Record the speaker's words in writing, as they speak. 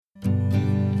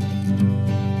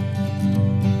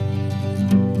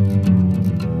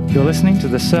You're listening to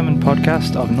the Sermon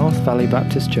Podcast of North Valley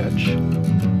Baptist Church.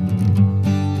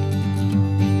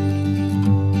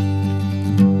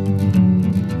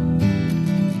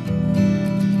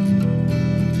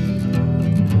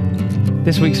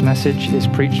 This week's message is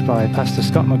preached by Pastor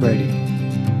Scott McGrady.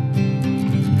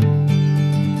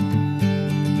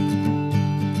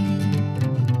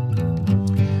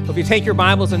 If you take your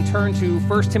Bibles and turn to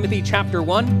 1 Timothy chapter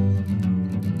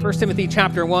 1. 1 Timothy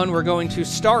chapter 1, we're going to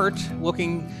start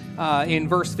looking in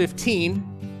verse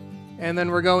 15, and then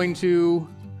we're going to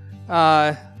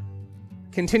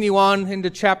continue on into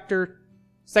chapter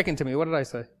 2 Timothy. What did I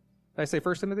say? Did I say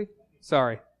 1 Timothy?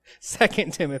 Sorry. 2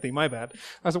 Timothy, my bad.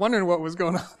 I was wondering what was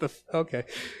going on with the... Okay.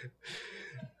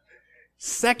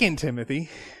 2 Timothy.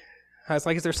 I was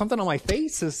like, is there something on my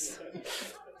face?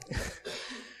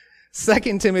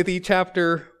 2 Timothy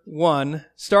chapter 1,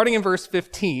 starting in verse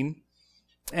 15.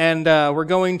 And we're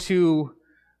going to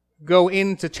go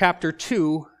into chapter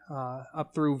 2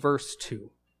 up through verse 2.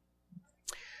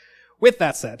 With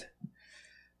that said,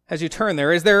 as you turn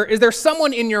there, is there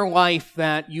someone in your life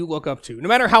that you look up to? No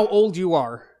matter how old you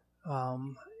are,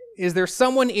 is there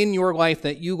someone in your life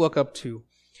that you look up to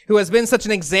who has been such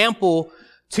an example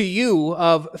to you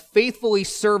of faithfully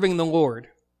serving the Lord?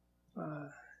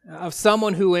 Of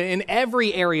someone who in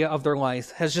every area of their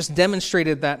life has just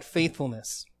demonstrated that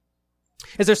faithfulness?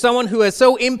 Is there someone who has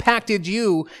so impacted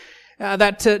you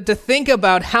that to think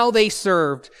about how they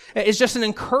served is just an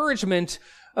encouragement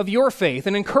of your faith,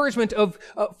 an encouragement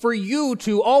for you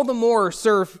to all the more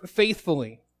serve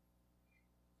faithfully?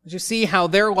 As you see how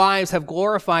their lives have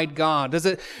glorified God,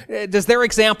 does their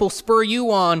example spur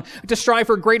you on to strive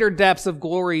for greater depths of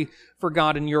glory for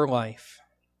God in your life?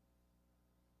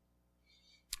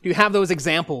 Do you have those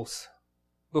examples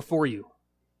before you?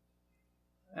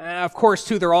 Of course,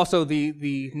 too, there are also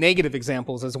the negative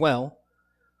examples as well.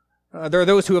 There are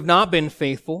those who have not been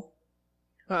faithful,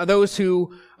 those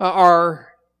who are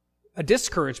a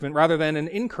discouragement rather than an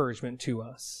encouragement to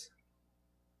us.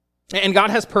 And God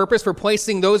has purpose for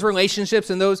placing those relationships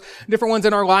and those different ones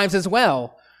in our lives as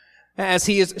well, as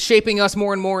He is shaping us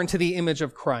more and more into the image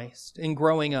of Christ and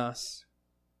growing us.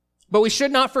 But we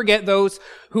should not forget those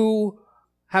who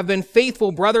have been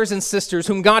faithful brothers and sisters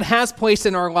whom God has placed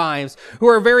in our lives, who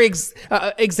are very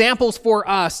examples for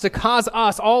us to cause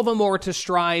us all the more to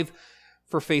strive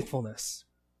for faithfulness.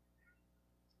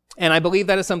 And I believe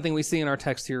that is something we see in our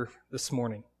text here this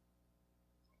morning.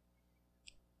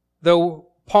 Though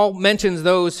Paul mentions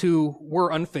those who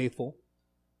were unfaithful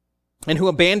and who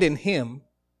abandoned him,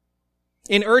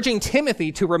 in urging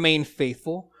Timothy to remain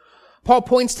faithful, Paul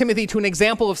points Timothy to an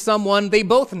example of someone they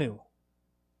both knew.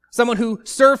 Someone who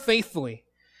served faithfully.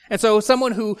 And so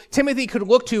someone who Timothy could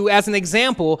look to as an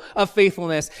example of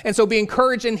faithfulness, and so be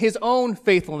encouraged in his own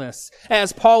faithfulness,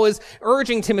 as Paul is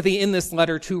urging Timothy in this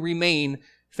letter to remain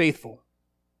faithful.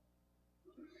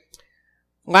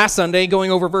 Last Sunday,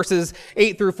 going over verses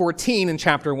 8 through 14 in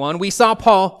chapter 1, we saw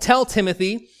Paul tell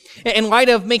Timothy, in light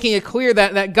of making it clear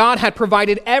that God had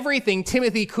provided everything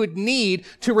Timothy could need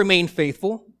to remain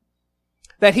faithful,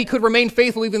 that he could remain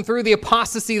faithful even through the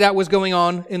apostasy that was going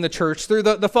on in the church, through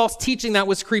the false teaching that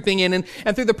was creeping in,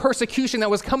 and through the persecution that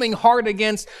was coming hard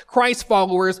against Christ's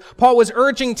followers. Paul was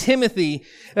urging Timothy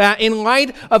that in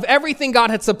light of everything God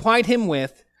had supplied him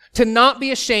with, to not be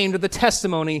ashamed of the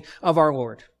testimony of our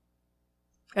Lord.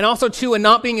 And also, too, in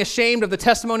not being ashamed of the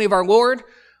testimony of our Lord,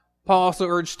 Paul also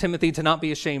urged Timothy to not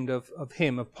be ashamed of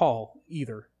Paul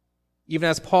either, even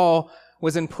as Paul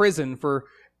was in prison for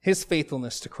his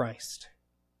faithfulness to Christ.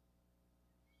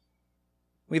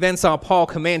 We then saw Paul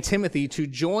command Timothy to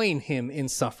join him in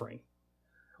suffering,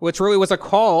 which really was a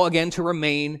call, again, to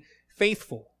remain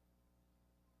faithful.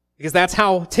 Because that's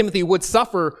how Timothy would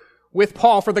suffer with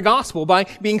Paul for the gospel, by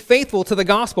being faithful to the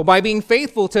gospel, by being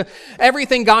faithful to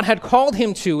everything God had called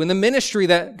him to in the ministry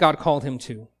that God called him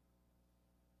to.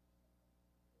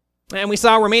 And we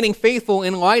saw remaining faithful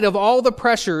in light of all the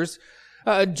pressures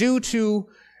due to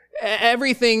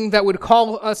everything that would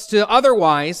call us to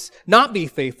otherwise not be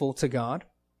faithful to God.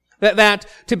 That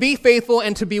to be faithful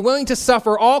and to be willing to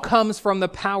suffer all comes from the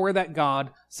power that God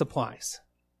supplies.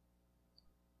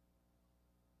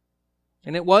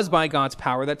 And it was by God's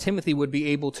power that Timothy would be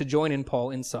able to join in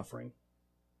Paul in suffering.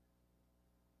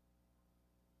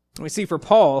 We see for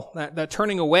Paul that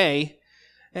turning away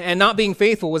and not being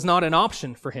faithful was not an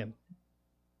option for him,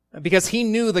 because he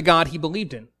knew the God he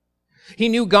believed in. He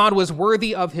knew God was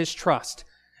worthy of his trust,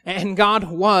 and God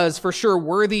was for sure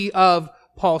worthy of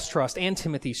Paul's trust and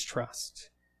Timothy's trust.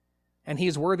 And he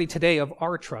is worthy today of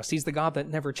our trust. He's the God that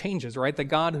never changes, right? The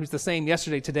God who's the same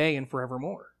yesterday, today, and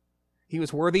forevermore. He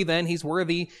was worthy then, he's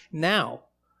worthy now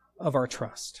of our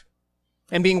trust.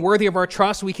 And being worthy of our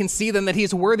trust, we can see then that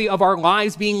he's worthy of our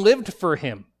lives being lived for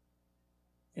him.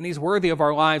 And he's worthy of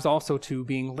our lives also too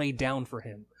being laid down for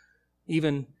him,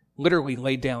 even literally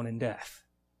laid down in death.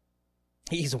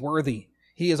 He's worthy.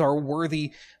 He is our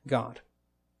worthy God.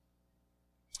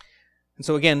 And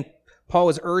so again, Paul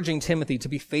is urging Timothy to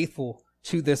be faithful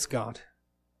to this God.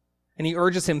 And he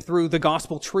urges him through the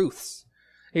gospel truths.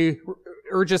 He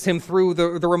urges him through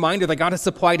the reminder that God has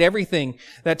supplied everything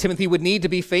that Timothy would need to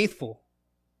be faithful.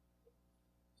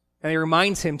 And he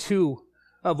reminds him too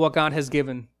of what God has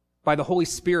given by the Holy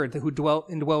Spirit who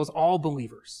indwells all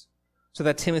believers so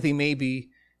that Timothy may be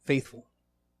faithful.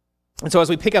 And so as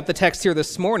we pick up the text here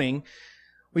this morning,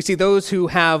 we see those who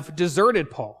have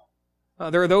deserted Paul.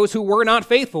 There are those who were not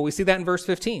faithful. We see that in verse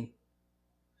 15.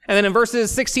 And then in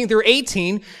verses 16 through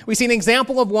 18, we see an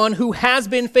example of one who has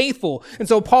been faithful. And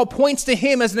so Paul points to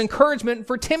him as an encouragement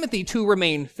for Timothy to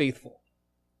remain faithful.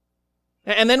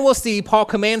 And then we'll see Paul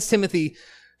commands Timothy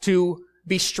to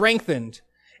be strengthened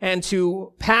and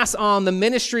to pass on the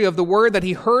ministry of the word that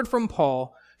he heard from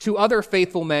Paul to other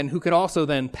faithful men who could also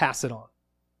then pass it on.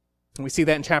 And we see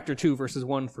that in chapter 2, verses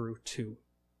 1 through 2.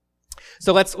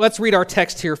 So let's read our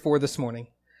text here for this morning.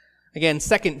 Again,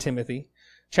 2 Timothy,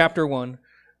 chapter 1,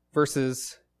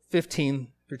 verses 15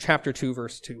 through chapter 2,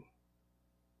 verse 2.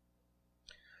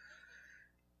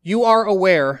 You are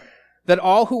aware that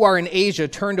all who are in Asia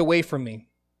turned away from me,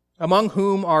 among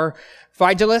whom are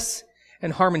Phygelus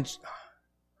and Hermogenes.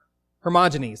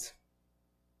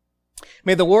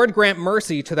 May the Lord grant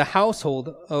mercy to the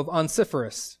household of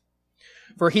Onesiphorus,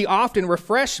 for he often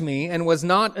refreshed me and was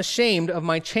not ashamed of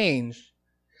my change.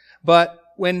 But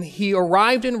when he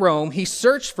arrived in Rome, he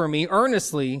searched for me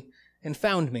earnestly and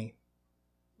found me.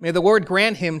 May the Lord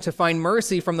grant him to find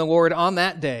mercy from the Lord on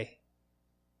that day.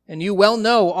 And you well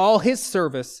know all his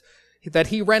service that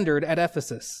he rendered at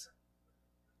Ephesus.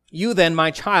 You then,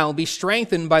 my child, be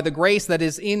strengthened by the grace that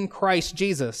is in Christ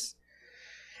Jesus.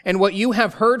 And what you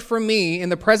have heard from me in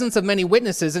the presence of many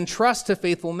witnesses, entrust to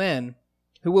faithful men,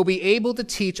 who will be able to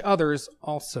teach others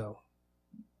also.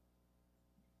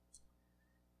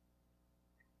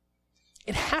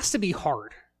 It has to be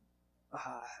hard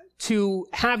to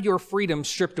have your freedom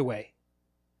stripped away,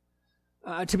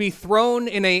 to be thrown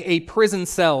in a prison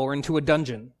cell or into a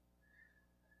dungeon,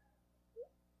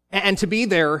 and to be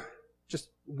there just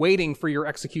waiting for your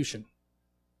execution.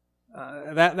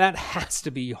 That has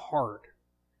to be hard.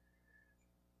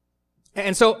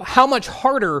 And so how much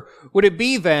harder would it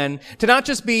be then to not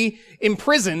just be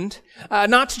imprisoned,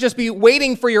 not to just be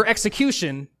waiting for your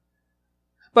execution,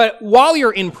 but while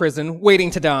you're in prison waiting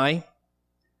to die,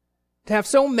 to have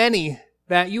so many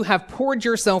that you have poured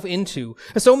yourself into,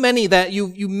 so many that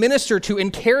you ministered to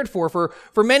and cared for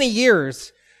many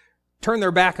years, turn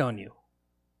their back on you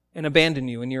and abandon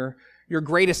you in your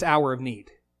greatest hour of need.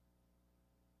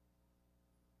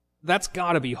 That's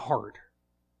got to be hard.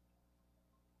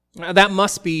 That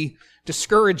must be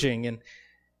discouraging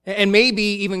and maybe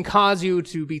even cause you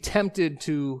to be tempted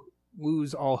to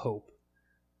lose all hope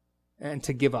and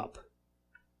to give up.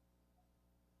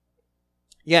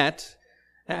 Yet,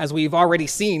 as we've already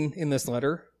seen in this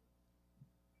letter,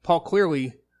 Paul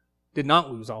clearly did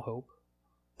not lose all hope.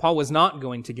 Paul was not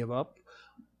going to give up.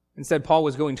 Instead, Paul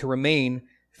was going to remain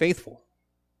faithful.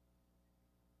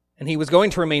 And he was going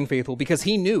to remain faithful because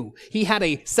he knew he had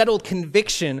a settled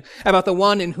conviction about the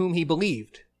one in whom he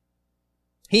believed.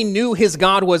 He knew his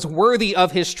God was worthy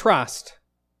of his trust.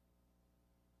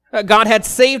 God had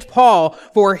saved Paul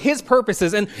for his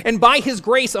purposes and by his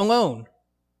grace alone.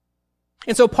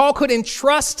 And so Paul could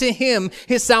entrust to him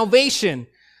his salvation.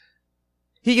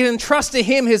 He could entrust to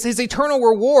him his eternal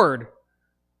reward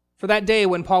for that day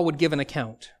when Paul would give an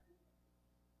account.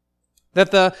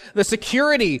 That the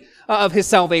security of his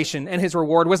salvation and his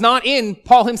reward was not in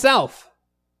Paul himself,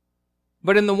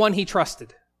 but in the one he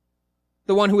trusted,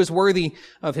 the one who is worthy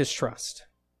of his trust.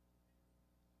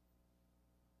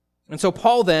 And so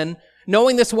Paul then,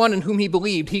 knowing this one in whom he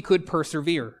believed, he could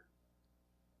persevere.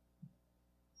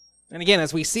 And again,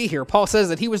 as we see here, Paul says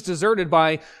that he was deserted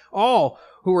by all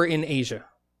who were in Asia.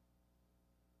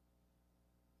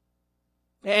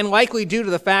 And likely due to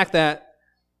the fact that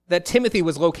Timothy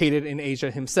was located in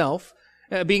Asia himself,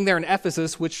 being there in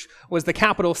Ephesus, which was the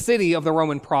capital city of the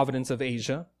Roman province of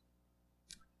Asia.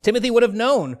 Timothy would have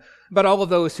known about all of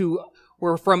those who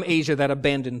were from Asia that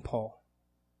abandoned Paul.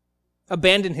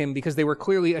 Abandoned him because they were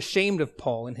clearly ashamed of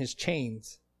Paul and his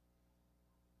chains.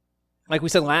 Like we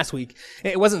said last week,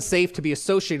 it wasn't safe to be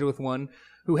associated with one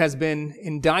who has been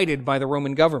indicted by the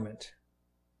Roman government.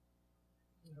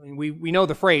 I mean, we know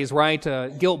the phrase, right?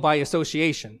 Guilt by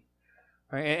association.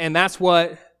 Right? And that's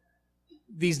what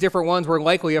these different ones were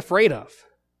likely afraid of.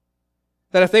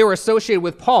 That if they were associated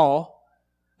with Paul,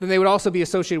 then they would also be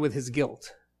associated with his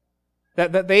guilt.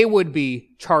 That they would be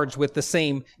charged with the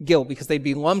same guilt because they'd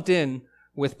be lumped in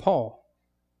with Paul.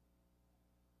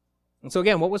 And so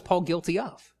again, what was Paul guilty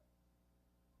of?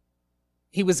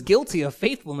 He was guilty of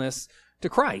faithfulness to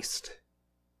Christ.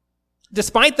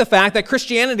 Despite the fact that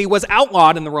Christianity was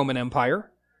outlawed in the Roman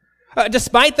Empire,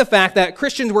 despite the fact that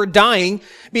Christians were dying,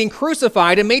 being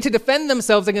crucified, and made to defend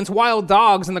themselves against wild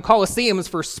dogs in the Colosseums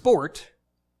for sport,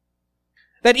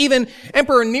 that even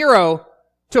Emperor Nero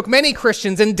took many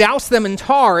Christians and doused them in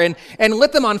tar and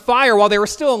lit them on fire while they were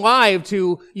still alive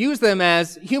to use them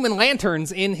as human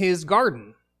lanterns in his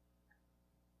garden.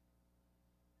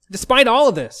 Despite all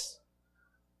of this,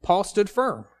 Paul stood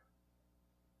firm.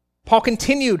 Paul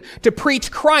continued to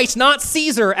preach Christ, not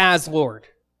Caesar, as Lord.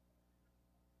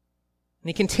 And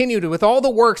he continued with all the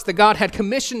works that God had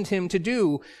commissioned him to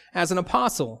do as an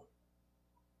apostle.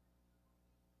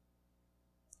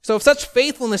 So if such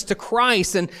faithfulness to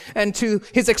Christ and to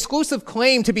his exclusive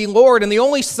claim to be Lord and the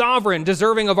only sovereign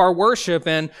deserving of our worship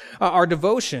and our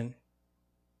devotion,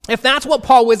 if that's what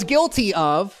Paul was guilty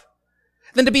of,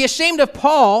 then to be ashamed of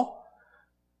Paul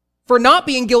for not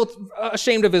being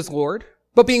ashamed of his Lord,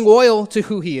 but being loyal to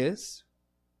who he is,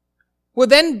 would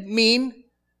then mean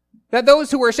that those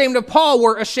who were ashamed of Paul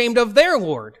were ashamed of their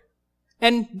Lord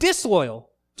and disloyal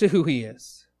to who he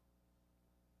is.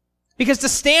 Because to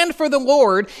stand for the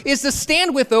Lord is to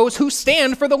stand with those who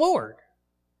stand for the Lord.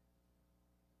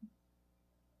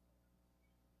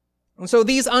 And so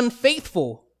these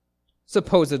unfaithful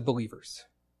supposed believers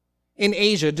in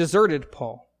Asia deserted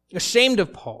Paul, ashamed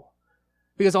of Paul,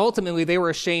 because ultimately they were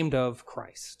ashamed of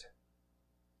Christ.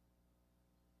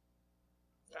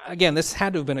 Again, this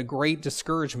had to have been a great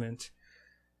discouragement.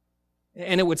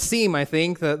 And it would seem, I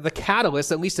think, the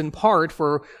catalyst, at least in part,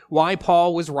 for why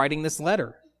Paul was writing this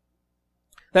letter.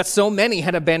 That so many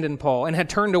had abandoned Paul and had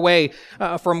turned away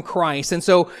from Christ. And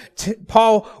so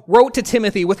Paul wrote to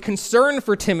Timothy with concern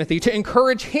for Timothy to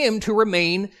encourage him to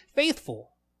remain faithful.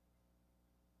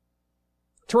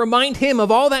 To remind him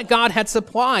of all that God had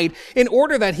supplied in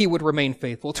order that he would remain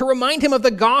faithful. To remind him of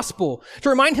the gospel. To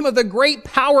remind him of the great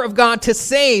power of God to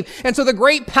save. And so the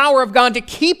great power of God to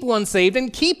keep one saved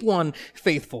and keep one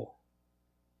faithful.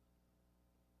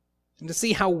 And to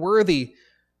see how worthy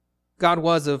God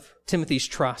was of Timothy's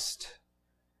trust,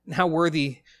 and how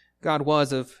worthy God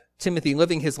was of Timothy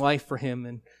living his life for him,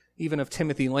 and even of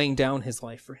Timothy laying down his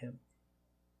life for him.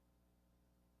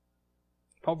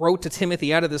 Paul wrote to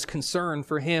Timothy out of this concern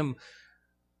for him,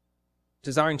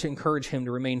 desiring to encourage him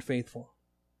to remain faithful.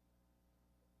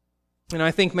 And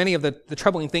I think many of the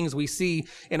troubling things we see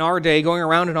in our day going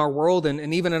around in our world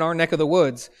and even in our neck of the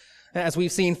woods, as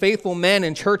we've seen faithful men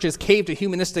and churches cave to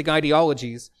humanistic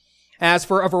ideologies, as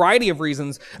for a variety of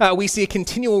reasons, we see a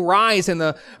continual rise in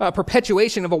the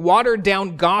perpetuation of a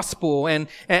watered-down gospel and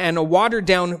a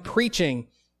watered-down preaching,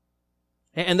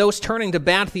 and those turning to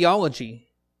bad theology.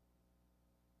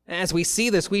 As we see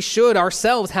this, we should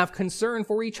ourselves have concern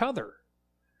for each other.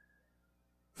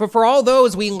 For all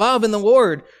those we love in the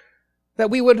Lord,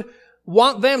 that we would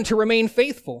want them to remain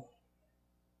faithful.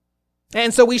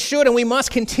 And so we should and we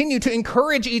must continue to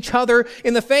encourage each other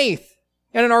in the faith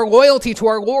and in our loyalty to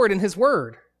our Lord and his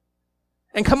word.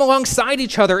 And come alongside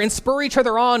each other and spur each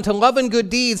other on to love and good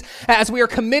deeds as we are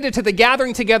committed to the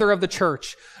gathering together of the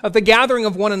church, of the gathering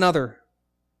of one another.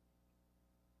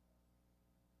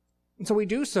 And so we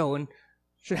do so and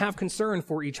should have concern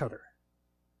for each other.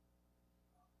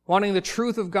 Wanting the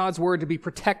truth of God's word to be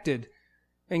protected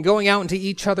and going out into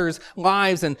each other's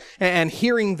lives and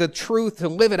hearing the truth to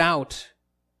live it out,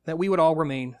 that we would all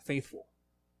remain faithful.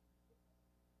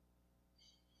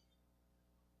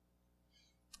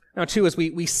 Now, too, as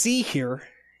we see here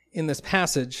in this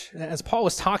passage, as Paul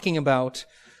is talking about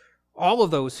all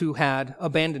of those who had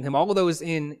abandoned him, all of those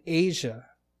in Asia,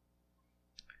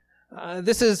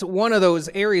 this is one of those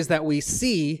areas that we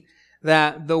see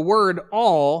that the word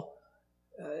all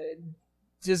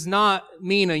does not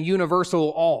mean a universal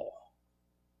all.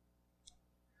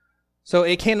 So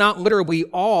it cannot literally be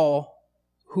all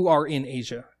who are in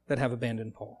Asia that have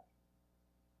abandoned Paul.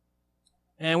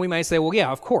 And we might say, well,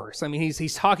 yeah, of course. I mean,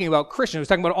 he's talking about Christians. He's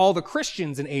talking about all the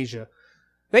Christians in Asia.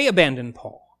 They abandoned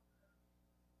Paul.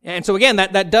 And so again,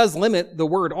 that does limit the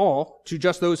word all to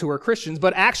just those who are Christians.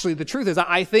 But actually, the truth is,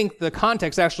 I think the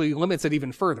context actually limits it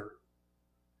even further.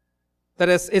 That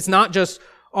it's not just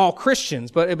all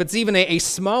Christians, but it's even a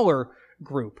smaller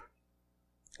group.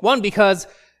 One, because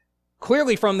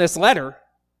clearly from this letter,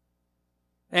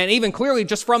 and even clearly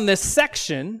just from this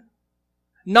section,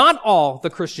 not all the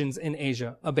Christians in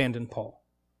Asia abandoned Paul.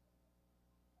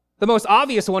 The most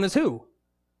obvious one is who?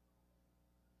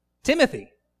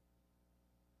 Timothy.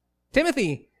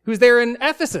 Timothy, who's there in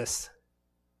Ephesus,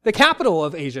 the capital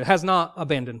of Asia, has not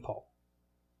abandoned Paul.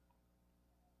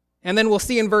 And then we'll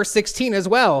see in verse 16 as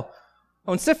well,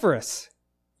 Onesiphorus,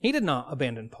 he did not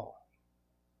abandon Paul.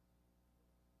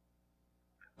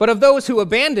 But of those who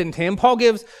abandoned him, Paul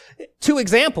gives two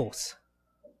examples.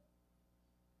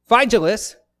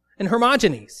 Phygelus and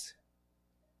Hermogenes,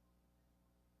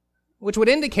 which would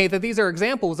indicate that these are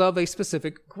examples of a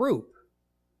specific group.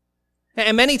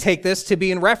 And many take this to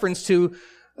be in reference to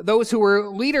those who were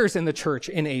leaders in the church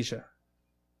in Asia.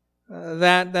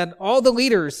 That all the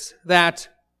leaders that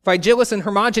Phygelus and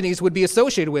Hermogenes would be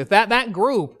associated with, that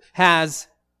group has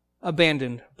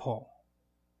abandoned Paul.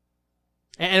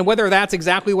 And whether that's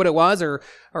exactly what it was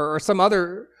or some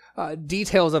other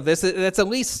details of this, it's at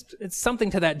least it's something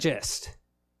to that gist.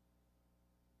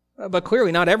 But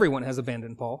clearly not everyone has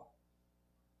abandoned Paul.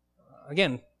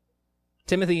 Again,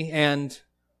 Timothy and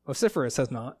Onesiphorus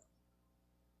has not.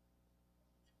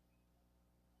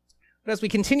 But as we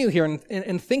continue here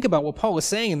and think about what Paul is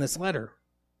saying in this letter,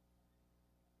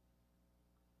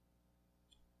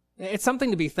 it's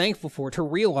something to be thankful for, to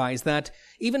realize that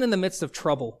even in the midst of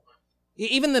trouble,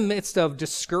 even in the midst of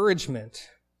discouragement,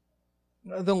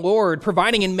 the Lord,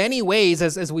 providing in many ways,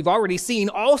 as we've already seen,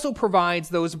 also provides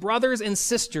those brothers and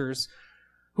sisters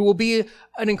who will be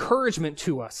an encouragement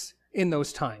to us in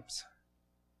those times,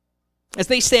 as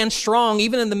they stand strong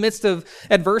even in the midst of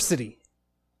adversity,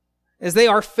 as they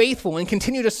are faithful and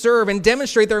continue to serve and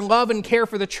demonstrate their love and care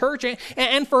for the church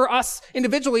and for us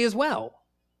individually as well.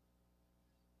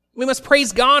 We must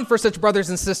praise God for such brothers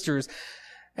and sisters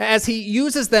as he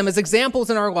uses them as examples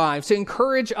in our lives to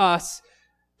encourage us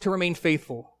to remain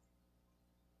faithful.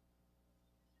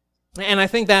 And I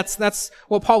think that's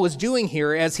what Paul was doing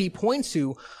here as he points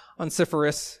to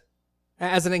Onesiphorus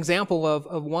as an example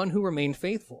of one who remained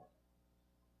faithful.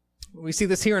 We see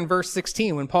this here in verse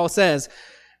 16 when Paul says,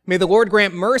 "May the Lord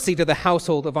grant mercy to the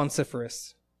household of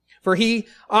Onesiphorus, for he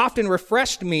often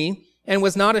refreshed me and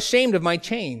was not ashamed of my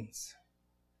chains."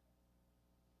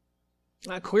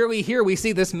 Clearly here we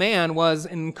see this man was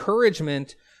an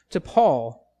encouragement to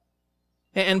Paul,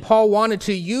 and Paul wanted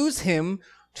to use him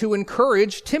to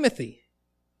encourage Timothy.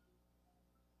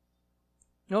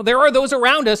 There are those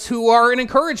around us who are an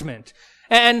encouragement,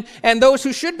 and those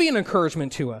who should be an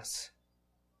encouragement to us.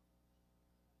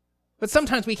 But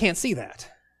sometimes we can't see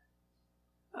that.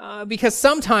 Because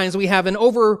sometimes we have an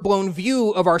overblown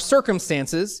view of our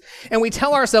circumstances, and we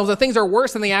tell ourselves that things are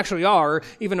worse than they actually are,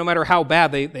 even no matter how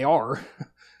bad they are.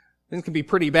 Things can be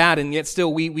pretty bad, and yet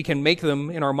still we can make them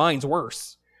in our minds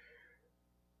worse.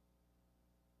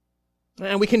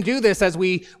 And we can do this as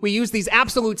we use these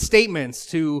absolute statements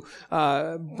to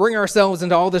bring ourselves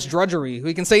into all this drudgery.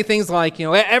 We can say things like,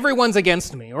 everyone's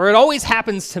against me, or it always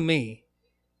happens to me.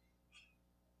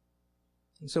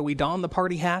 And so we don the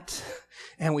party hat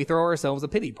and we throw ourselves a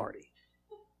pity party.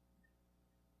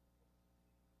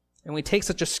 And we take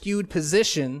such a skewed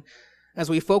position as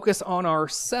we focus on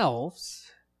ourselves,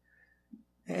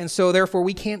 and so therefore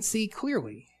we can't see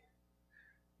clearly.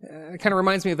 It kind of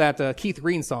reminds me of that Keith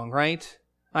Green song, right?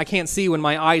 I can't see when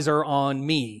my eyes are on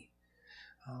me.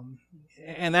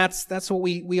 And that's what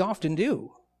we often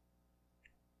do.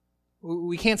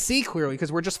 We can't see clearly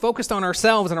because we're just focused on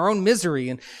ourselves and our own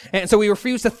misery. And so we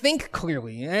refuse to think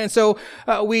clearly. And so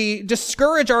we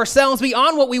discourage ourselves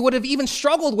beyond what we would have even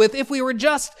struggled with if we were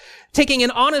just taking an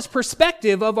honest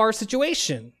perspective of our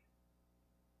situation.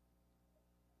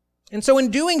 And so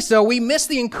in doing so, we miss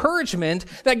the encouragement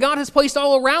that God has placed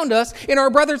all around us in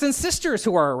our brothers and sisters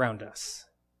who are around us.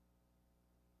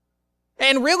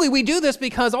 And really, we do this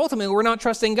because ultimately we're not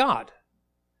trusting God.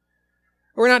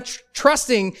 We're not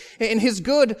trusting in his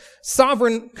good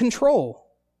sovereign control.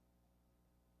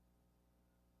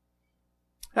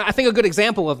 I think a good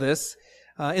example of this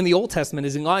in the Old Testament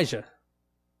is Elijah.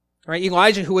 Right?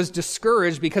 Elijah, who was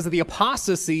discouraged because of the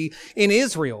apostasy in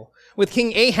Israel, with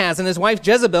King Ahaz and his wife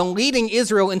Jezebel leading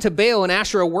Israel into Baal and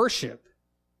Asherah worship.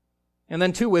 And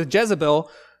then too with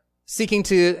Jezebel seeking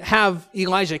to have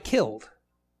Elijah killed.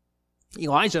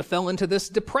 Elijah fell into this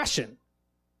depression.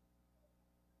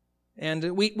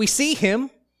 And we see him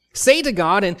say to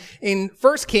God in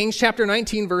 1 Kings chapter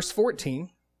 19, verse 14.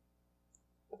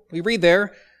 We read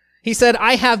there, he said,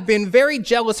 "I have been very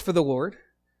jealous for the Lord,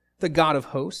 the God of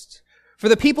hosts. For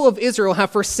the people of Israel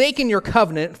have forsaken your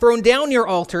covenant, thrown down your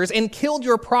altars, and killed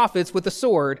your prophets with the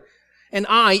sword. And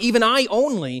I, even I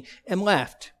only, am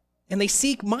left. And they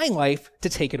seek my life to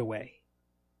take it away."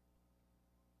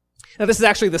 Now, this is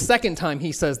actually the second time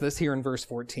he says this here in verse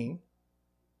 14.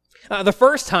 The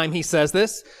first time he says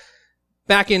this,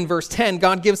 back in verse 10,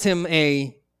 God gives him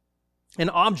an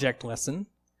object lesson.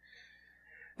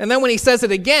 And then when he says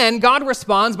it again, God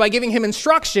responds by giving him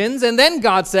instructions. And then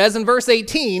God says in verse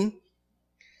 18,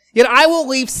 "Yet I will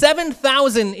leave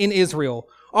 7,000 in Israel,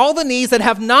 all the knees that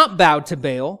have not bowed to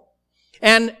Baal,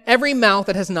 and every mouth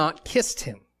that has not kissed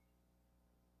him."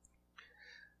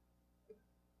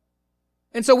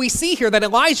 And so we see here that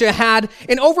Elijah had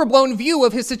an overblown view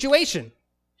of his situation.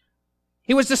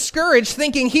 He was discouraged,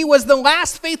 thinking he was the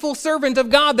last faithful servant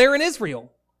of God there in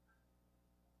Israel.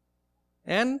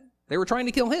 And they were trying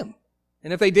to kill him.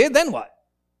 And if they did, then what?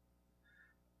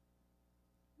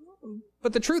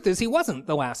 But the truth is, he wasn't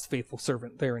the last faithful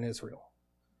servant there in Israel.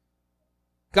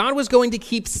 God was going to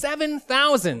keep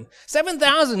 7,000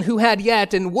 who had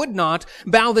yet and would not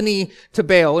bow the knee to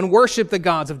Baal and worship the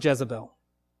gods of Jezebel.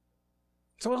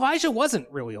 So Elijah wasn't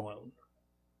really alone.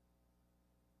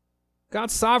 God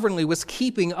sovereignly was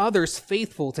keeping others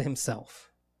faithful to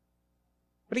himself.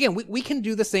 But again, we can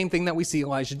do the same thing that we see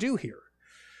Elijah do here.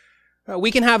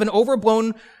 We can have an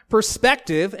overblown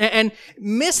perspective and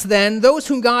miss then those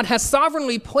whom God has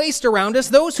sovereignly placed around us,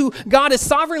 those who God is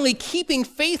sovereignly keeping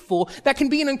faithful, that can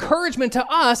be an encouragement to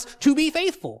us to be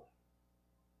faithful.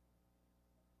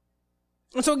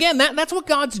 And so again, that's what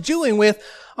God's doing with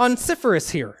Onesiphorus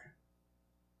here.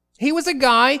 He was a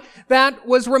guy that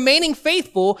was remaining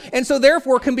faithful, and so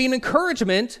therefore can be an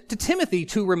encouragement to Timothy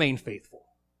to remain faithful.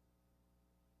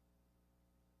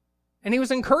 And he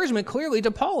was encouragement clearly to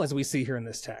Paul, as we see here in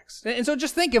this text. And so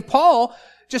just think, if Paul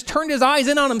just turned his eyes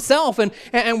in on himself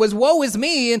and was woe is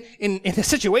me in a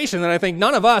situation that I think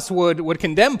none of us would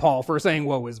condemn Paul for saying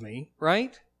woe is me,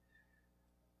 right?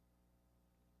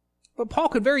 But Paul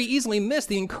could very easily miss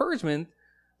the encouragement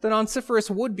that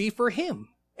Onesiphorus would be for him.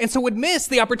 And so would miss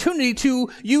the opportunity to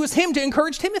use him to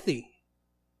encourage Timothy.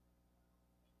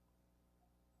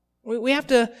 We have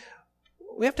to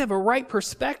have a right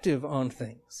perspective on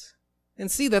things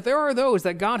and see that there are those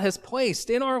that God has placed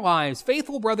in our lives,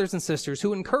 faithful brothers and sisters,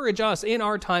 who encourage us in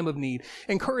our time of need,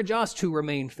 encourage us to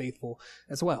remain faithful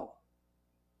as well.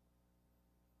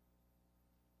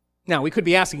 Now, we could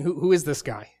be asking, who is this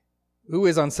guy? Who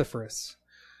is Onesiphorus?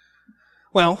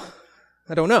 Well,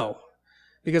 I don't know.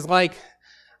 Because like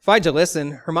Phygelus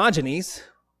and Hermogenes,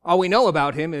 all we know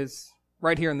about him is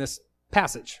right here in this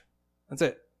passage. That's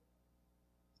it.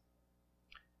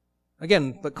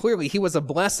 Again, but clearly he was a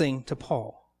blessing to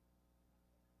Paul.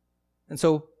 And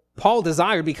so Paul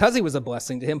desired, because he was a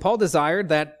blessing to him, Paul desired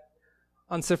that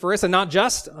Onesiphorus, and not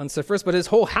just Onesiphorus, but his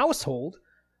whole household,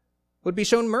 would be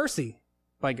shown mercy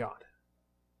by God.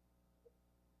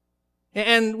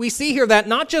 And we see here that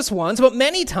not just once, but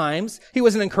many times he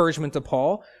was an encouragement to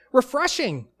Paul,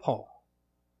 refreshing Paul.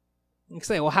 You can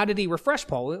say, well, how did he refresh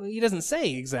Paul? He doesn't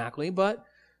say exactly, but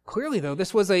clearly, though,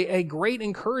 this was a great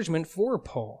encouragement for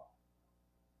Paul.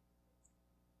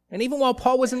 And even while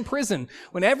Paul was in prison,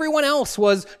 when everyone else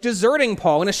was deserting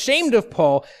Paul and ashamed of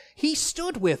Paul, he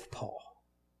stood with Paul.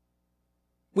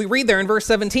 We read there in verse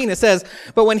 17, it says,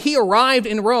 "But when he arrived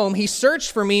in Rome, he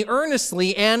searched for me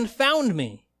earnestly and found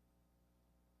me."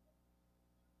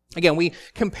 Again, we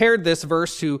compared this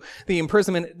verse to the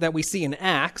imprisonment that we see in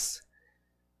Acts.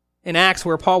 In Acts,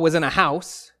 where Paul was in a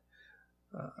house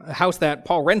that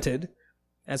Paul rented,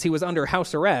 as he was under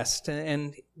house arrest,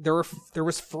 and there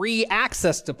was free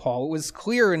access to Paul. It was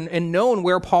clear and known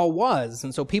where Paul was,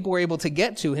 and so people were able to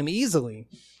get to him easily.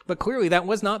 But clearly that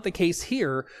was not the case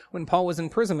here when Paul was in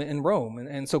imprisonment in Rome,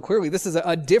 and so clearly this is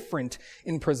a different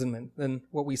imprisonment than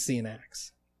what we see in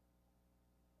Acts.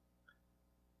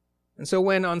 And so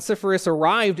when Onesiphorus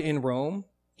arrived in Rome,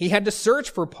 he had to search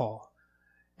for Paul,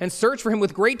 and search for him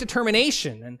with great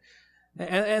determination,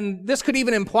 and this could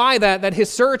even imply that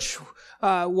his search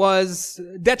was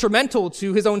detrimental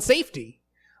to his own safety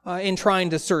in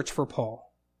trying to search for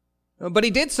Paul. But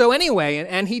he did so anyway,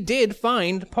 and he did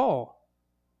find Paul.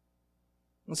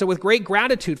 And so with great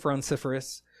gratitude for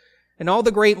Onesiphorus and all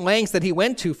the great lengths that he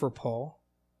went to for Paul,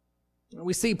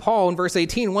 we see Paul in verse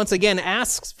 18 once again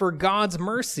asks for God's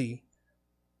mercy.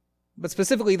 But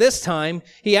specifically this time,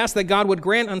 he asked that God would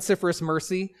grant Onesiphorus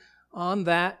mercy on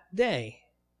that day.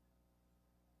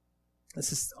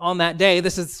 This is on that day.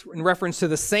 This is in reference to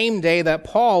the same day that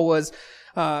Paul was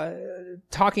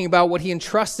talking about what he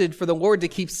entrusted for the Lord to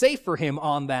keep safe for him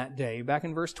on that day, back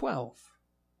in verse 12.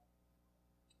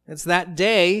 It's that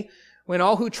day when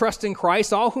all who trust in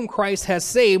Christ, all whom Christ has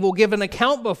saved, will give an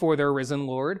account before their risen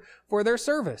Lord for their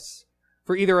service,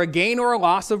 for either a gain or a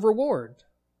loss of reward.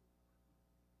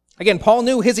 Again, Paul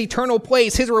knew his eternal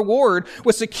place, his reward,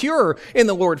 was secure in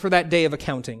the Lord for that day of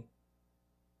accounting.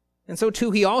 And so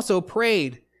too, he also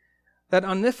prayed that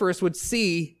Onesiphorus would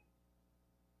see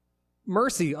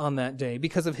mercy on that day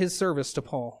because of his service to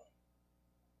Paul.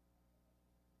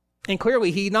 And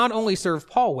clearly, he not only served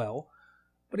Paul well,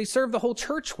 but he served the whole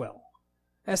church well,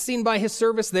 as seen by his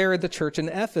service there at the church in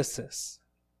Ephesus.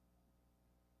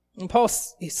 And Paul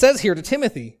says here to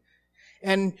Timothy,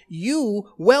 and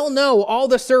you well know all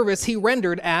the service he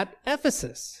rendered at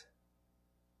Ephesus.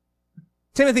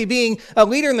 Timothy, being a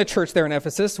leader in the church there in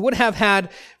Ephesus, would have had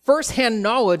firsthand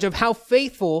knowledge of how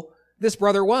faithful this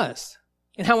brother was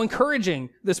and how encouraging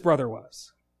this brother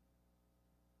was.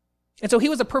 And so he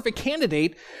was a perfect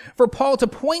candidate for Paul to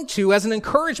point to as an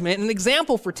encouragement and an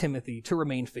example for Timothy to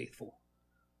remain faithful.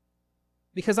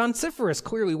 Because Onesiphorus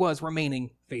clearly was remaining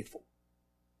faithful.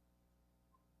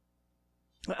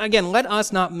 Again, let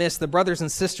us not miss the brothers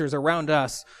and sisters around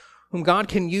us whom God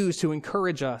can use to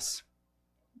encourage us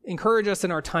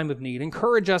in our time of need,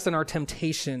 encourage us in our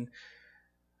temptation.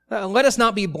 Let us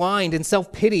not be blind in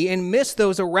self-pity and miss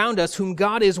those around us whom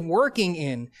God is working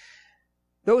in,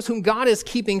 those whom God is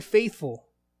keeping faithful,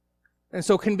 and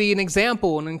so can be an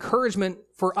example, an encouragement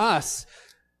for us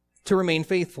to remain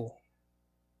faithful.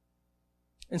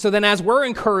 And so then as we're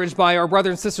encouraged by our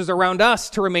brothers and sisters around us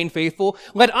to remain faithful,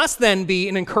 let us then be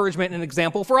an encouragement and an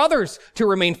example for others to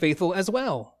remain faithful as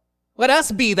well. Let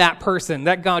us be that person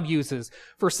that God uses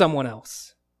for someone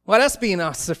else. Let us be an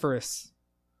Onesiphorus.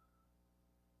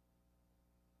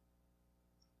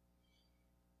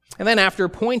 And then after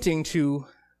pointing to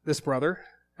this brother,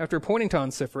 after pointing to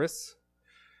Onesiphorus,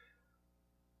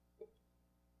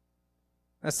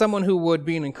 as someone who would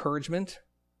be an encouragement,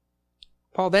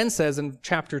 Paul then says in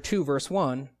chapter 2, verse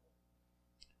 1,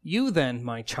 you then,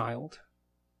 my child.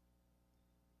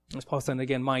 As Paul said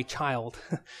again, my child.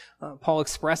 Paul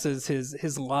expresses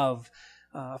his love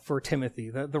for Timothy,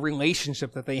 the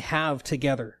relationship that they have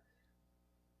together.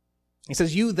 He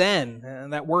says, you then,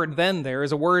 and that word then there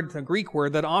is a Greek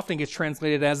word that often gets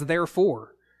translated as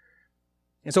therefore.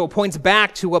 And so it points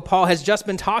back to what Paul has just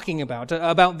been talking about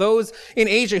those in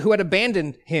Asia who had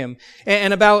abandoned him,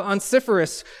 and about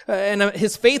Onesiphorus and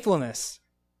his faithfulness.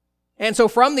 And so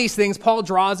from these things, Paul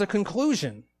draws a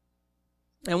conclusion.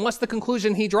 And what's the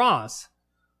conclusion he draws?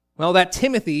 Well, that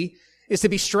Timothy is to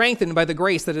be strengthened by the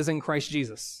grace that is in Christ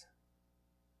Jesus.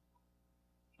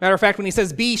 Matter of fact, when he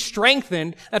says be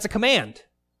strengthened, that's a command.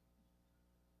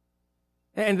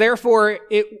 And therefore,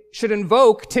 it should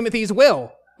invoke Timothy's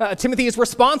will. Timothy is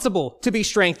responsible to be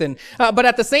strengthened. But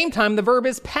at the same time, the verb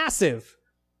is passive,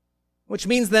 which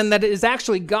means then that it is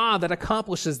actually God that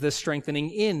accomplishes this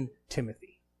strengthening in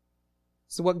Timothy.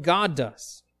 So what God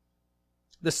does.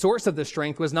 The source of the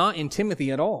strength was not in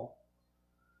Timothy at all.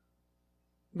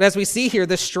 But as we see here,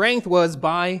 the strength was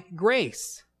by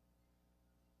grace,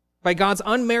 by God's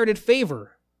unmerited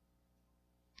favor.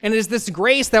 And it is this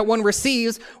grace that one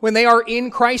receives when they are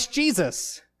in Christ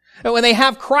Jesus. And when they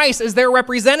have Christ as their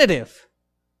representative.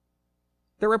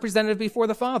 Their representative before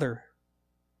the Father.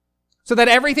 So that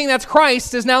everything that's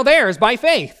Christ is now theirs by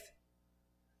faith.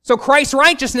 So Christ's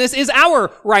righteousness is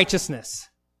our righteousness.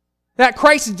 That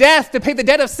Christ's death to pay the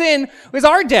debt of sin is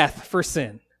our death for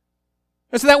sin.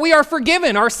 And so that we are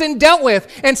forgiven, our sin dealt with,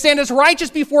 and stand as righteous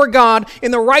before God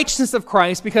in the righteousness of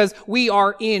Christ because we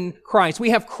are in Christ.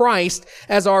 We have Christ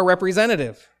as our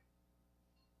representative.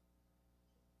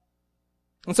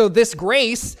 And so this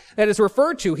grace that is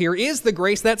referred to here is the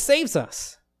grace that saves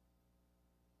us.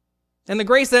 And the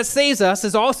grace that saves us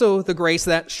is also the grace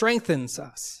that strengthens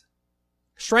us.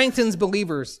 Strengthens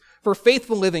believers for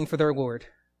faithful living for their Lord.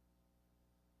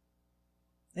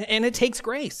 And it takes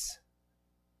grace.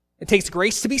 It takes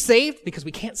grace to be saved because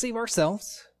we can't save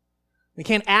ourselves. We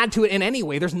can't add to it in any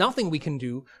way. There's nothing we can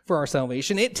do for our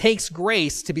salvation. It takes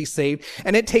grace to be saved,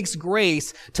 and it takes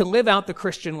grace to live out the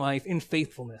Christian life in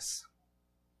faithfulness.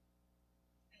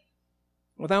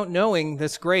 Without knowing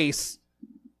this grace,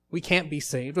 we can't be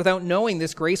saved. Without knowing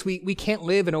this grace, we can't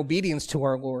live in obedience to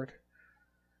our Lord.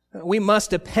 We must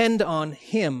depend on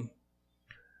Him.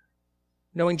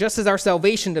 Knowing just as our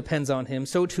salvation depends on Him,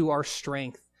 so too our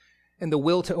strength and the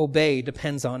will to obey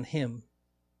depends on Him.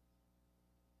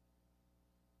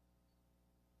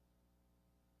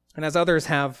 And as others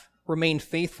have remained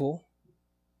faithful,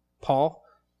 Paul,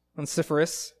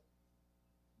 Onesiphorus,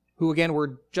 who again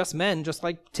were just men, just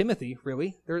like Timothy,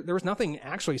 really. There was nothing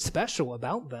actually special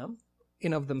about them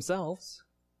in of themselves.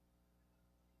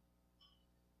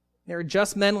 They were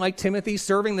just men like Timothy,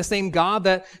 serving the same God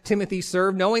that Timothy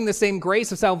served, knowing the same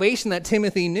grace of salvation that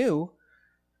Timothy knew.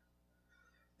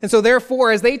 And so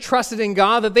therefore, as they trusted in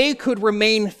God that they could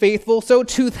remain faithful, so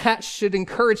too that should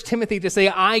encourage Timothy to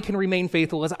say, I can remain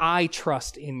faithful as I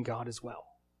trust in God as well.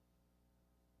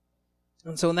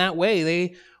 And so in that way,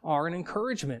 they are an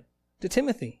encouragement to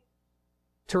Timothy.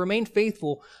 to remain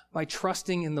faithful by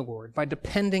trusting in the Lord, by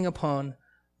depending upon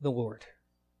the Lord.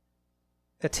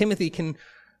 That Timothy can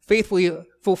faithfully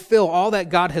fulfill all that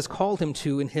God has called him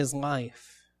to in his life.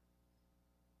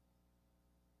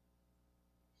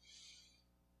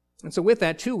 And so with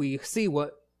that too, we see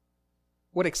what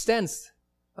extents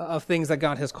of things that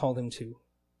God has called him to.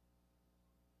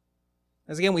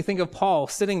 As again, we think of Paul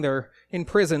sitting there in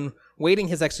prison, waiting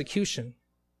his execution.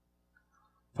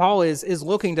 Paul is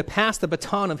looking to pass the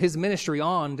baton of his ministry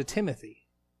on to Timothy.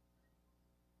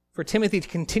 For Timothy to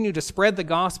continue to spread the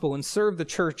gospel and serve the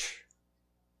church.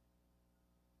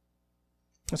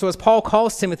 And so as Paul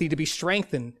calls Timothy to be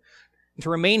strengthened and to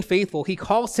remain faithful, he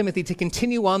calls Timothy to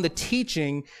continue on the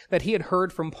teaching that he had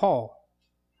heard from Paul.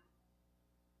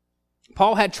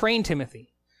 Paul had trained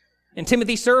Timothy, and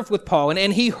Timothy served with Paul,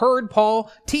 and he heard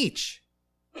Paul teach.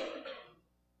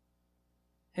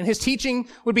 And his teaching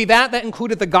would be that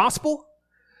included the gospel,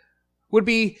 would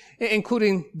be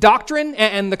including doctrine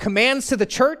and the commands to the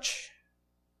church.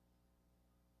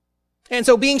 And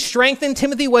so being strengthened,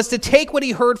 Timothy was to take what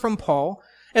he heard from Paul,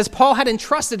 as Paul had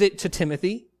entrusted it to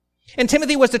Timothy, and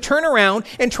Timothy was to turn around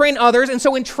and train others, and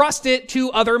so entrust it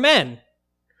to other men.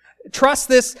 Trust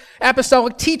this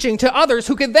apostolic teaching to others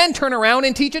who could then turn around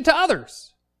and teach it to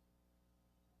others.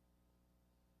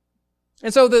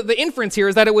 And so the inference here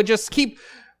is that it would just keep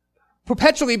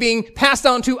perpetually being passed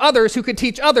on to others who could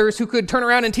teach others, who could turn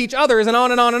around and teach others, and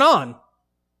on and on and on.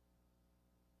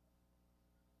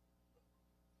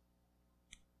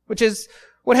 Which is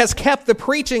what has kept the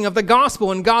preaching of the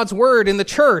gospel and God's word in the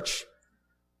church,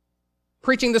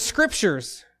 preaching the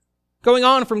scriptures, going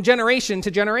on from generation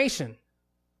to generation.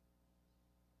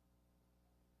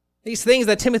 These things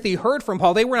that Timothy heard from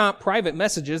Paul, they were not private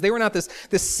messages. They were not this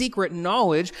secret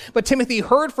knowledge, but Timothy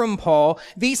heard from Paul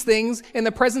these things in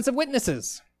the presence of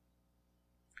witnesses.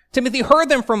 Timothy heard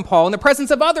them from Paul in the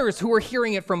presence of others who were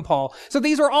hearing it from Paul. So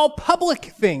these were all public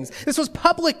things. This was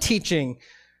public teaching.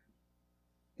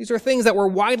 These are things that were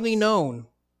widely known.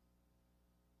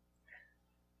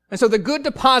 And so the good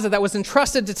deposit that was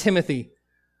entrusted to Timothy,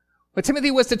 what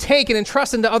Timothy was to take and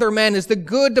entrust into other men, is the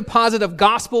good deposit of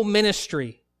gospel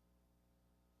ministry.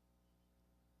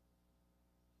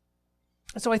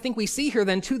 And so I think we see here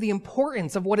then too the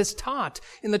importance of what is taught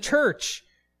in the church,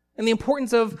 and the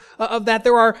importance of that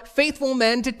there are faithful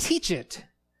men to teach it,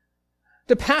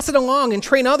 to pass it along and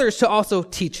train others to also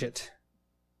teach it.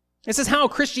 This is how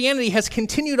Christianity has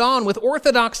continued on with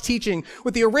orthodox teaching,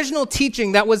 with the original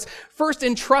teaching that was first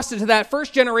entrusted to that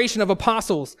first generation of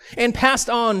apostles and passed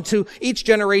on to each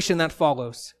generation that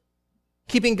follows,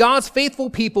 keeping God's faithful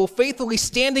people faithfully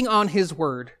standing on his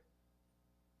word.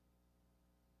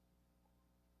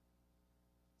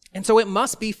 And so it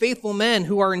must be faithful men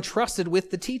who are entrusted with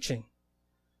the teaching.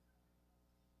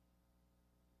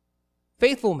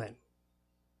 Faithful men,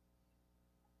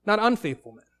 not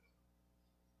unfaithful men.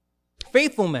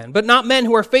 Faithful men, but not men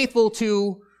who are faithful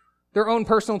to their own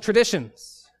personal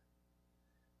traditions.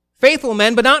 Faithful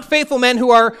men, but not faithful men who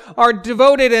are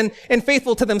devoted and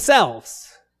faithful to themselves.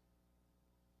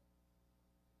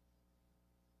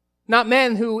 Not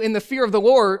men who, in the fear of the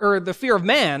Lord, or the fear of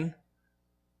man,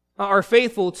 are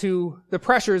faithful to the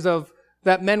pressures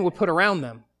that men would put around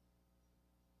them.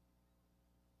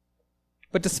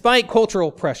 But despite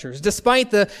cultural pressures,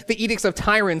 despite the edicts of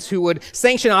tyrants who would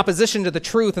sanction opposition to the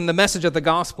truth and the message of the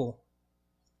gospel,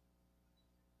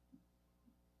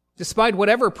 despite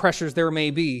whatever pressures there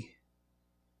may be,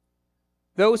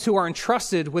 those who are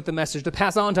entrusted with the message to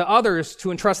pass on to others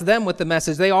to entrust them with the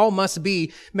message, they all must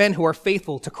be men who are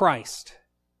faithful to Christ.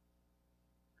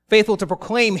 Faithful to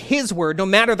proclaim his word, no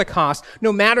matter the cost,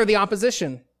 no matter the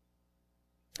opposition,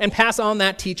 and pass on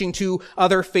that teaching to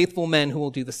other faithful men who will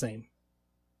do the same.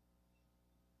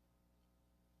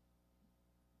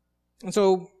 And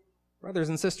so, brothers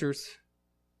and sisters,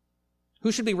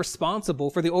 who should be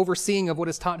responsible for the overseeing of what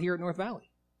is taught here at North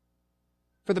Valley?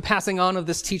 For the passing on of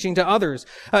this teaching to others,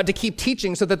 to keep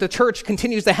teaching so that the church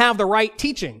continues to have the right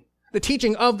teaching, the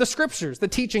teaching of the scriptures, the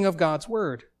teaching of God's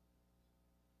word.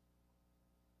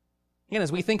 Again,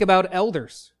 as we think about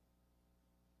elders,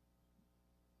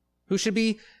 who should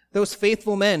be those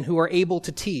faithful men who are able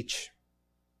to teach?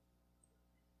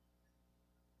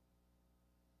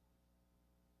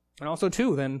 And also,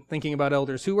 too, then, thinking about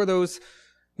elders, who are those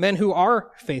men who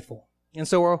are faithful, and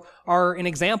so are an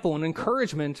example and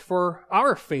encouragement for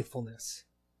our faithfulness?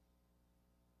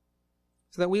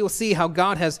 So that we will see how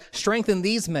God has strengthened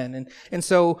these men, and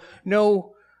so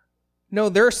know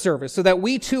their service, so that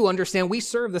we too understand we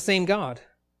serve the same God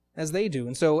as they do.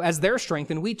 And so as they're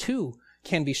strengthened, we too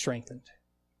can be strengthened.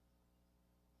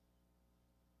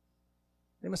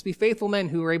 They must be faithful men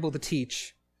who are able to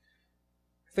teach.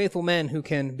 Faithful men who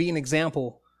can be an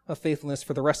example of faithfulness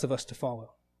for the rest of us to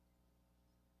follow.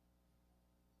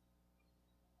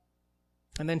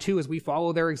 And then too, as we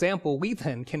follow their example, we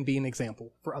then can be an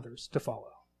example for others to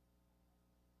follow.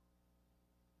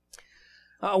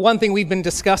 One thing we've been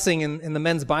discussing in the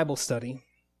men's Bible study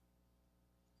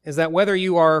is that whether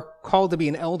you are called to be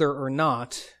an elder or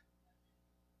not,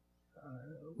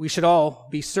 we should all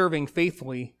be serving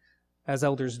faithfully as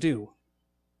elders do.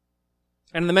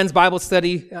 And in the men's Bible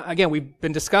study, again, we've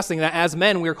been discussing that as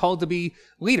men, we are called to be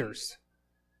leaders.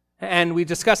 And we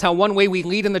discussed how one way we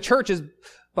lead in the church is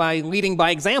by leading by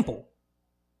example.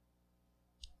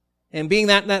 And being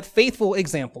that faithful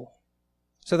example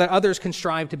so that others can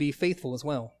strive to be faithful as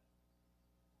well.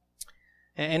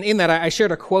 And in that, I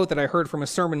shared a quote that I heard from a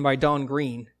sermon by Don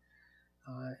Green.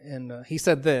 And he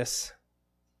said this: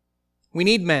 "We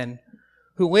need men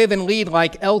who live and lead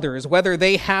like elders, whether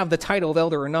they have the title of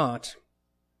elder or not.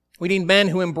 We need men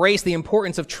who embrace the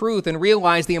importance of truth and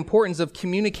realize the importance of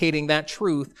communicating that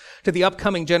truth to the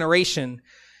upcoming generation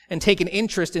and take an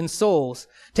interest in souls,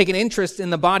 take an interest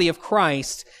in the body of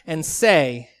Christ, and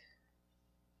say,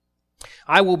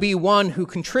 I will be one who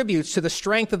contributes to the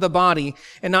strength of the body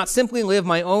and not simply live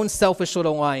my own selfish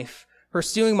little life,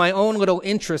 pursuing my own little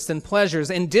interests and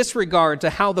pleasures in disregard to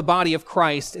how the body of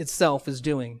Christ itself is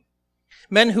doing.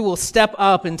 Men who will step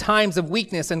up in times of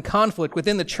weakness and conflict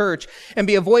within the church and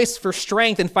be a voice for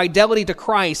strength and fidelity to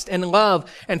Christ and love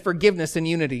and forgiveness and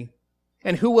unity.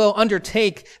 And who will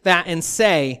undertake that and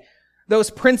say,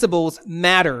 those principles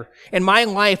matter and my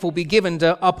life will be given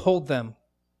to uphold them.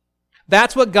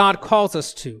 That's what God calls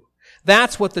us to.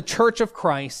 That's what the church of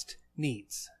Christ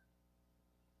needs.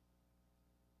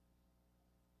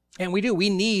 And we do. We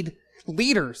need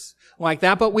leaders like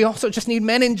that, but we also just need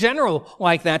men in general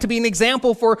like that to be an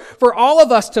example for all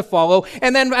of us to follow.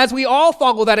 And then as we all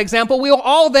follow that example, we'll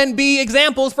all then be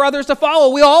examples for others to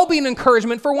follow. We'll all be an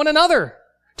encouragement for one another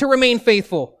to remain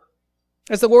faithful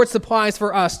as the Lord supplies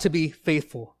for us to be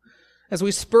faithful, as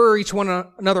we spur each one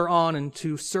another on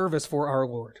into service for our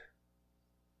Lord.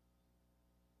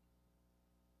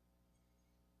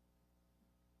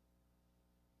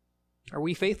 Are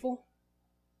we faithful?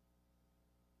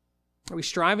 Are we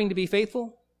striving to be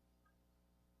faithful?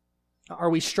 Are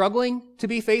we struggling to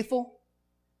be faithful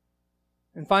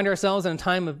and find ourselves in a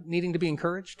time of needing to be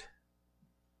encouraged?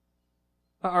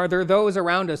 Are there those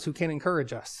around us who can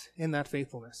encourage us in that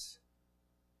faithfulness?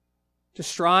 To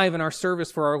strive in our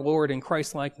service for our Lord in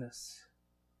Christ-likeness?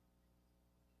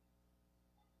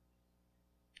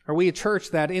 Are we a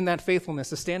church that in that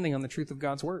faithfulness is standing on the truth of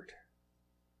God's Word?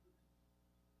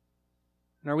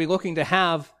 And are we looking to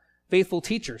have faithful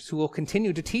teachers who will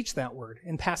continue to teach that Word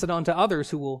and pass it on to others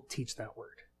who will teach that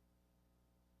Word?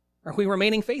 Are we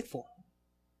remaining faithful,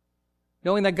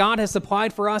 knowing that God has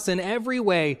supplied for us in every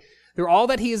way through all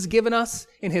that He has given us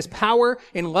in His power,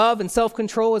 in love, and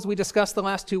self-control, as we discussed the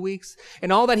last 2 weeks,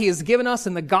 and all that He has given us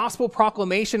in the gospel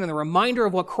proclamation and the reminder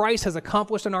of what Christ has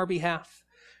accomplished on our behalf?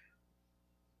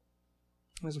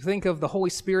 As we think of the Holy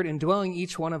Spirit indwelling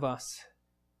each one of us,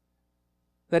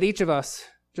 that each of us,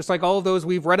 just like all of those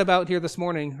we've read about here this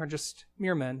morning, are just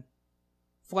mere men,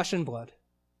 flesh and blood,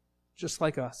 just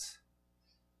like us.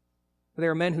 They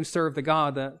are men who serve the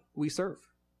God that we serve,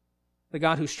 the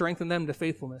God who strengthened them to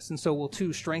faithfulness, and so will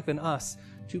too strengthen us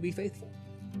to be faithful.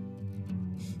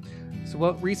 So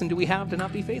what reason do we have to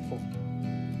not be faithful?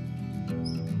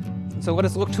 And so let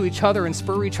us look to each other and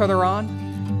spur each other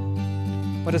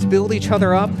on. Let us build each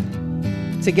other up.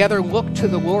 Together look to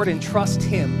the Lord and trust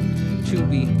Him to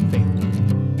be faithful.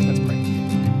 Let's pray.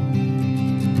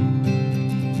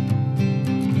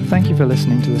 Thank you for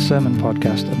listening to the sermon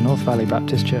podcast of North Valley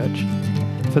Baptist Church.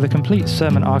 For the complete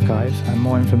sermon archive and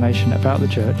more information about the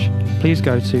church, please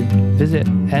go to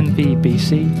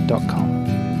visitnvbc.com.